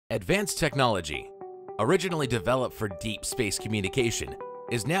Advanced technology, originally developed for deep space communication,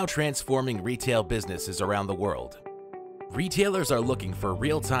 is now transforming retail businesses around the world. Retailers are looking for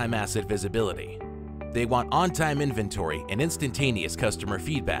real-time asset visibility. They want on-time inventory and instantaneous customer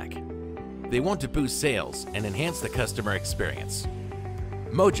feedback. They want to boost sales and enhance the customer experience.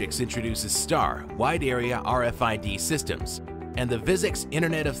 Mojix introduces STAR wide area RFID systems and the ViZix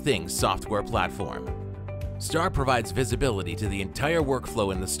Internet of Things software platform. STAR provides visibility to the entire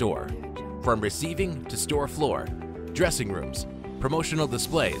workflow in the store, from receiving to store floor, dressing rooms, promotional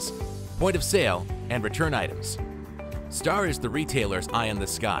displays, point of sale, and return items. STAR is the retailer's eye in the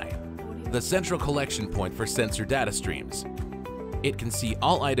sky, the central collection point for sensor data streams. It can see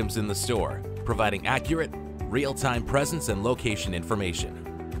all items in the store, providing accurate, real-time presence and location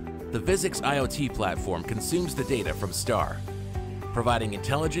information. The ViZix IoT platform consumes the data from STAR, providing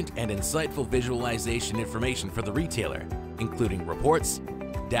intelligent and insightful visualization information for the retailer, including reports,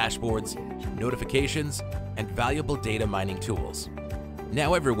 dashboards, notifications, and valuable data mining tools.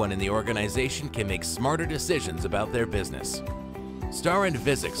 Now everyone in the organization can make smarter decisions about their business. STAR and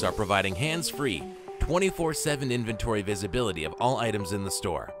ViZix are providing hands-free, 24/7 inventory visibility of all items in the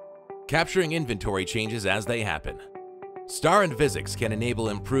store, capturing inventory changes as they happen. STAR and ViZix can enable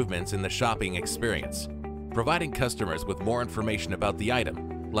improvements in the shopping experience, providing customers with more information about the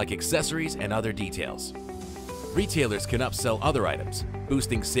item, like accessories and other details. Retailers can upsell other items,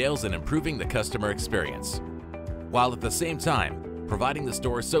 boosting sales and improving the customer experience, while at the same time, providing the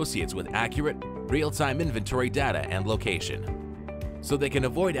store associates with accurate, real-time inventory data and location, so they can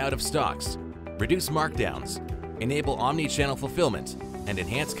avoid out-of-stocks, reduce markdowns, enable omni-channel fulfillment, and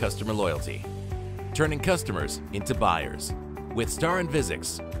enhance customer loyalty, turning customers into buyers. With STAR and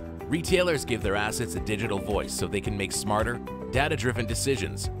ViZix, retailers give their assets a digital voice so they can make smarter, data-driven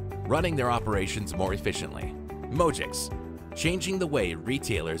decisions, running their operations more efficiently. Mojix, changing the way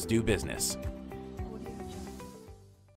retailers do business.